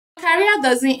Career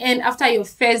doesn't end after your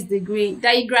first degree.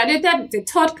 That you graduated with a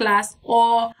third class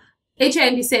or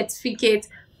HND certificate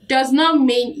does not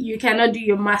mean you cannot do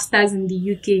your masters in the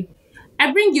UK.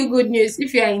 I bring you good news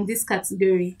if you are in this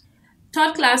category.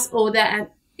 Third class holder and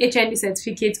HND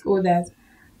certificate holders.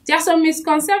 There are some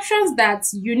misconceptions that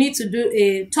you need to do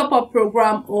a top-up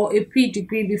program or a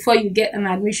pre-degree before you get an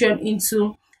admission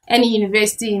into any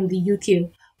university in the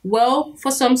UK. Well, for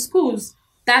some schools,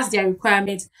 that's their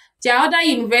requirement. There are other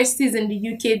universities in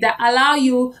the UK that allow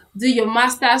you do your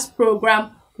master's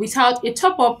program without a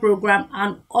top-up program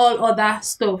and all other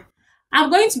stuff. I'm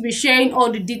going to be sharing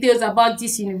all the details about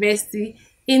this university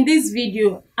in this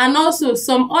video and also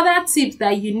some other tips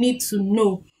that you need to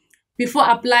know before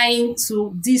applying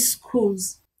to these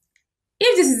schools.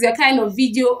 If this is your kind of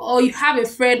video or you have a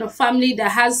friend or family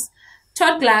that has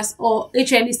third class or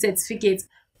HND certificate,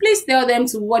 please tell them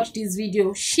to watch this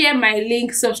video, share my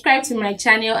link, subscribe to my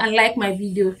channel and like my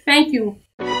video. Thank you.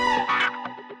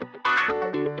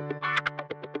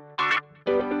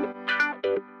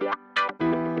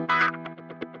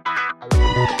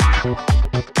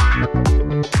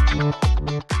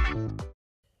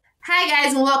 Hi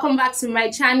guys and welcome back to my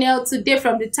channel. Today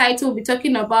from the title we'll be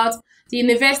talking about the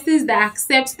universities that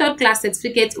accept third class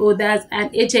certificate holders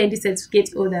and HND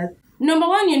certificate holders. Number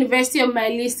one university on my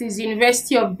list is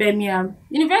University of Birmingham.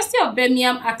 University of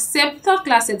Birmingham accepts third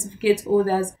class certificate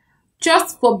holders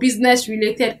just for business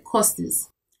related courses.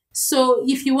 So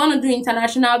if you want to do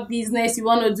international business, you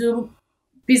want to do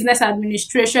business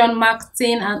administration,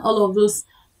 marketing and all of those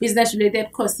business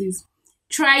related courses,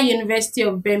 try University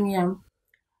of Birmingham.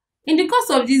 In the course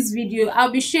of this video,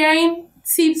 I'll be sharing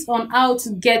tips on how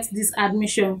to get this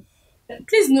admission.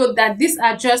 Please note that these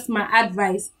are just my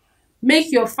advice.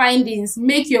 Make your findings,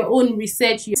 make your own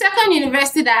research. The second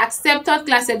university that accepts third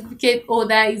class certificate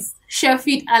holder is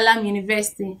Sheffield Hallam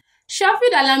University.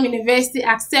 Sheffield Hallam University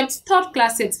accepts third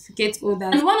class certificate holders.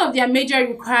 And one of their major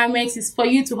requirements is for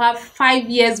you to have 5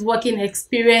 years working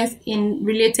experience in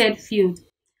related field.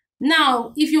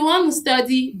 Now, if you want to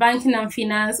study banking and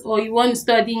finance or you want to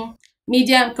study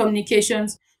media and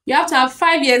communications, you have to have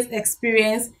 5 years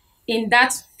experience in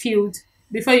that field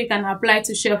before you can apply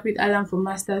to Sheffield Hallam for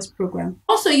master's program.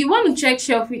 Also, you want to check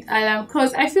Sheffield Hallam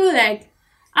because I feel like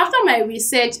after my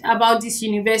research about these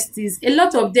universities, a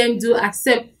lot of them do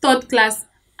accept third class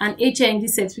and HND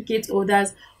certificate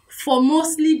holders for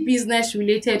mostly business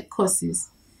related courses.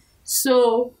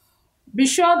 So be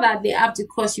sure that they have the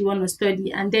course you want to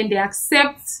study and then they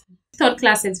accept third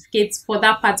class certificates for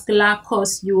that particular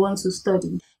course you want to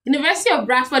study. University of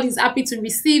Bradford is happy to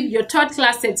receive your third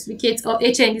class certificate or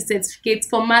HND certificate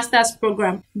for master's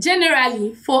program.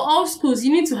 Generally, for all schools,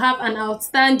 you need to have an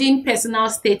outstanding personal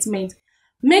statement.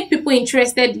 Make people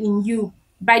interested in you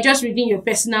by just reading your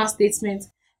personal statement.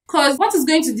 Because what is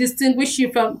going to distinguish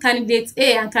you from candidate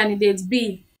A and candidate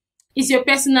B is your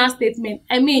personal statement.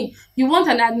 I mean, you want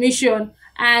an admission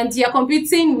and you're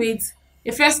competing with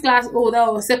a first class holder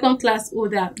or second class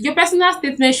holder. Your personal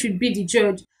statement should be the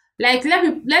judge. Like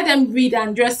let them read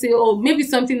and just say, oh, maybe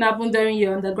something happened during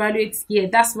your undergraduate year.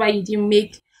 That's why you didn't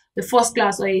make the first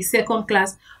class or a second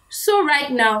class. So right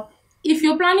now, if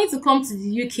you're planning to come to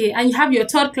the UK and you have your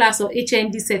third class or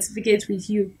HND certificate with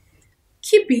you,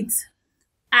 keep it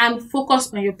and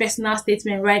focus on your personal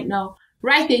statement right now.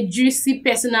 Write a juicy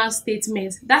personal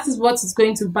statement. That is what is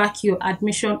going to back your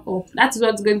admission up. That is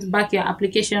what's going to back your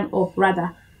application up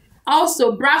rather.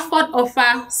 Also, Bradford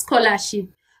offer scholarship,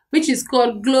 which is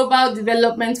called Global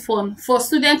Development Fund for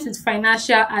students with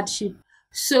financial hardship.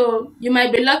 So you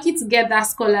might be lucky to get that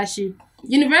scholarship.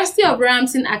 University of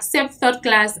Ramsden accepts third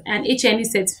class and HND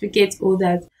certificate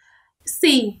holders.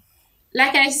 See,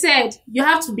 like I said, you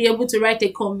have to be able to write a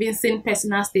convincing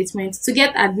personal statement to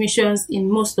get admissions in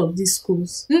most of these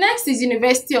schools. Next is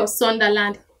University of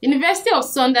Sunderland. University of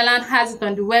Sunderland has it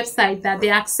on the website that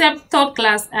they accept third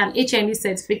class and HND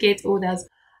certificate holders.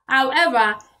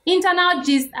 However, internal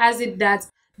gist has it that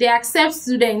they accept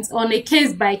students on a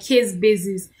case-by-case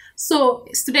basis. So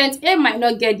student A might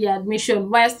not get the admission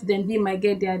while student B might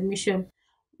get the admission.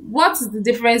 What is the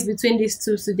difference between these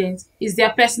two students? Is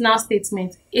their personal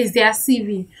statement, is their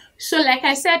CV. So like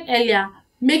I said earlier,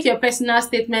 make your personal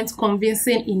statement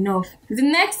convincing enough. The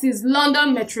next is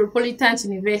London Metropolitan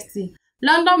University.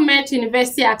 London Met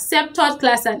University accepts third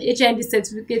class and HND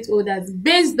certificate holders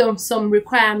based on some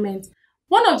requirements.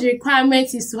 One of the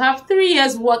requirements is to have 3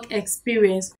 years work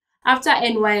experience after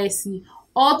NYSC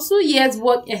or 2 years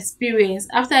work experience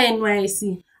after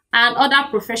NYSC and other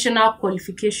professional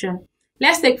qualification.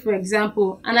 Let's take, for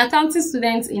example, an accounting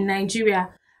student in Nigeria.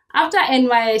 After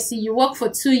NYSC, you work for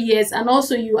 2 years and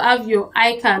also you have your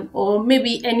ICANN or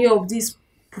maybe any of these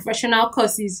professional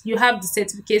courses, you have the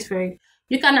certificate for it.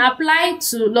 You can apply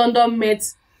to London Met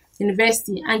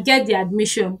University and get the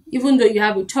admission, even though you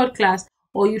have a third class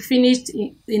or you finished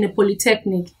in a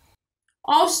polytechnic.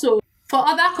 Also, for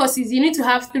other courses, you need to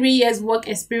have 3 years work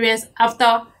experience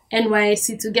after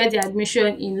NYSC to get the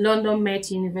admission in London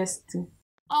Met University.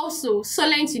 Also,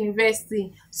 Solent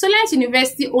University. Solent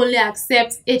University only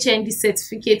accepts HND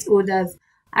certificate holders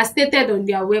as stated on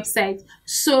their website.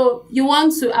 So you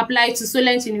want to apply to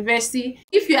Solent University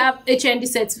if you have HND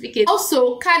certificate.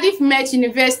 Also, Cardiff Met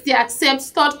University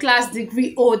accepts third class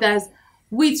degree holders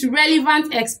with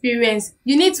relevant experience.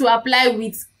 You need to apply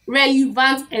with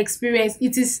relevant experience.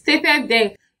 It is stated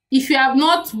there. If you have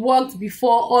not worked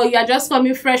before or you are just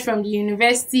coming fresh from the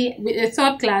university with a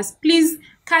third class, please,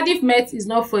 Cardiff Met is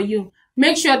not for you.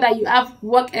 Make sure that you have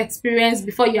work experience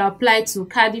before you apply to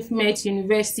Cardiff Met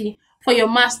University for your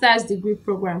master's degree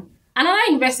program. Another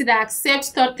university that accepts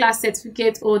third class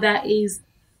certificate holder is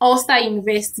Ulster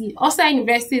University. Ulster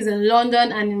University is in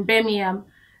London and in Birmingham.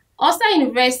 Ulster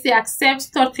University accepts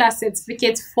third class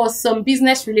certificates for some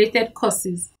business related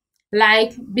courses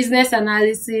like business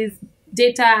analysis,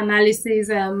 data analysis,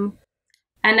 and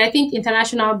I think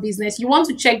international business. You want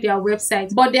to check their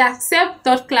website, but they accept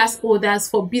third class holders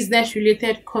for business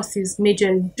related courses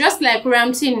majorly. Just like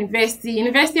Ramsey University,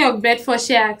 University of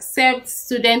Bedfordshire accepts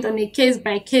students on a case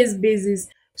by case basis.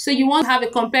 So you want to have a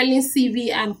compelling CV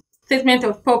and statement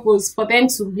of purpose for them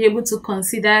to be able to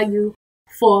consider you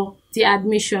for the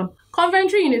admission.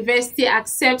 Coventry University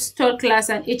accepts third class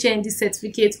and HND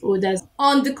certificate holders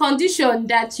on the condition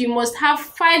that you must have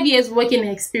 5 years working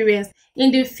experience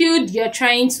in the field you're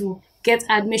trying to get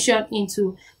admission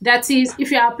into. That is,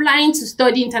 if you're applying to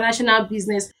study international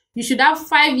business, you should have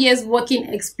 5 years working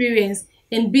experience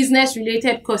in business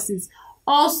related courses.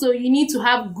 Also, you need to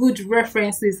have good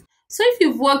references. So if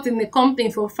you've worked in the company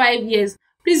for 5 years,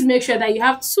 please make sure that you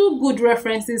have 2 good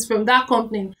references from that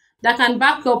company that can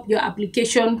back up your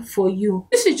application for you.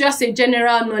 This is just a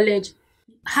general knowledge.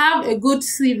 Have a good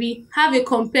CV, have a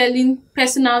compelling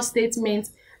personal statement,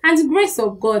 and the grace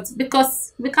of God,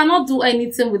 because we cannot do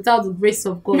anything without the grace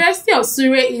of God. University of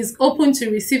Surrey is open to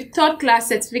receive third class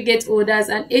certificate holders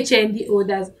and HND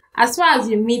holders as far as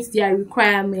you meet their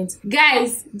requirements.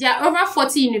 Guys, there are over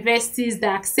 40 universities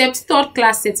that accept third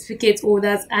class certificate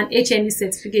holders and HND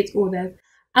certificate holders.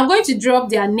 I'm going to drop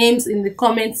their names in the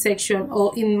comment section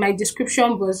or in my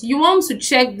description box. You want to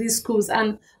check these schools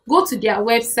and go to their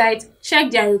website,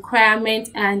 check their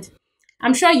requirements, and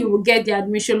I'm sure you will get the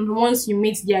admission once you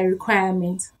meet their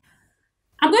requirements.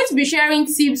 I'm going to be sharing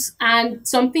tips and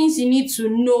some things you need to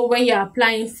know when you're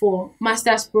applying for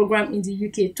master's program in the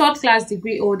UK, third class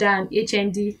degree holder and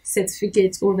HND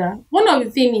certificate holder. One of the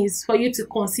things is for you to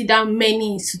consider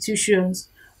many institutions.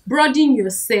 Broaden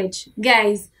your search.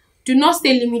 Guys, do not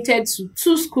stay limited to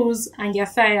 2 schools and you're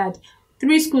tired,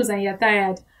 3 schools and you're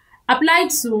tired. Apply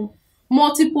to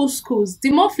multiple schools.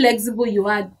 The more flexible you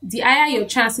are, the higher your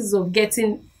chances of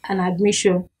getting an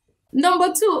admission.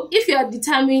 Number 2, if you are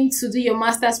determined to do your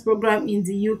master's program in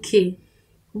the UK,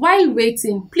 while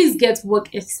waiting, please get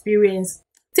work experience.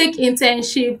 Take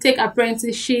internship, take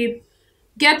apprenticeship,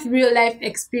 get real life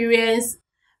experience.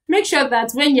 Make sure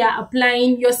that when you are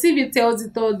applying, your CV tells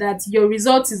it all that your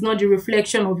result is not the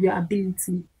reflection of your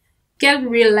ability. Get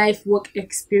real life work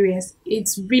experience. It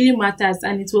really matters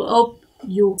and it will help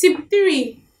you. Tip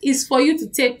 3 is for you to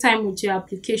take time with your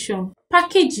application.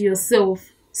 Package yourself.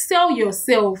 Sell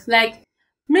yourself. Like,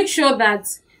 make sure that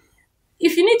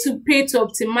if you need to pay to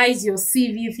optimize your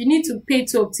CV, if you need to pay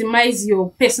to optimize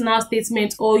your personal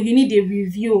statement, or you need a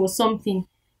review or something,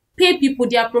 pay people.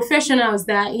 They are professionals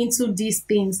that are into these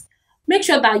things. Make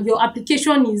sure that your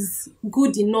application is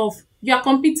good enough. You are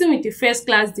competing with a first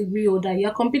class degree holder. You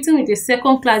are competing with a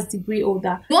second class degree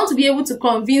holder. You want to be able to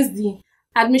convince the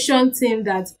admission team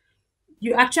that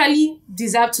you actually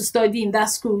deserve to study in that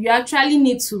school. You actually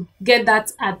need to get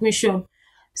that admission.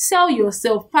 Sell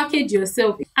yourself, package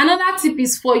yourself. Another tip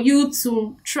is for you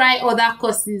to try other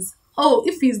courses. Oh,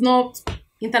 if it's not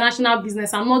international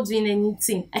business, I'm not doing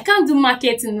anything. I can't do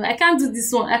marketing. I can't do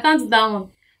this one. I can't do that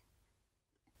one.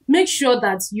 Make sure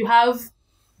that you have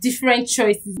different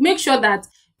choices. Make sure that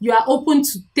you are open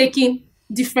to taking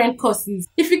different courses.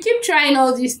 If you keep trying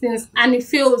all these things and it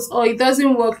fails or it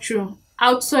doesn't work through,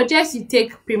 I would suggest you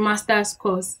take pre-master's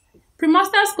course.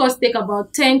 Pre-master's course take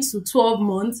about 10 to 12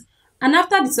 months, and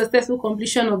after the successful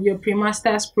completion of your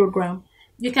pre-master's program,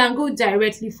 you can go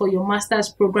directly for your master's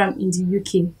program in the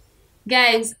UK.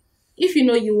 Guys, if you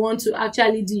know you want to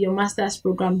actually do your master's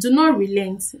program, do not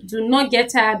relent. Do not get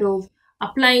tired of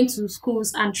applying to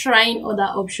schools and trying other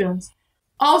options.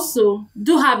 Also,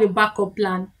 do have a backup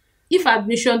plan. If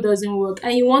admission doesn't work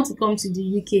and you want to come to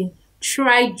the UK,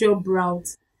 try job route.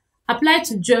 Apply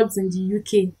to jobs in the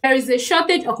UK. There is a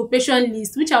shortage occupation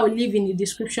list which I will leave in the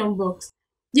description box.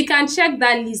 You can check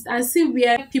that list and see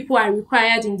where people are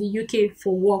required in the UK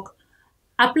for work.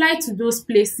 Apply to those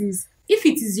places. If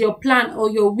it is your plan or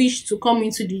your wish to come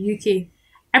into the UK,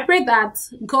 I pray that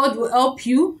God will help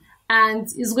you and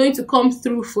is going to come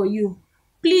through for you.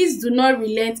 Please do not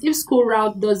relent. If school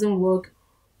route doesn't work,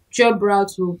 job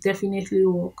route will definitely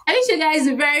work. I wish you guys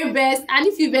the very best, and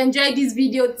if you've enjoyed this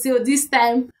video till this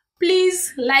time,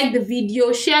 please like the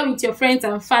video, share with your friends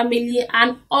and family,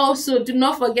 and also do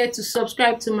not forget to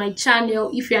subscribe to my channel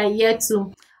if you are yet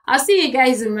to. I'll see you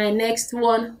guys in my next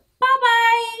one.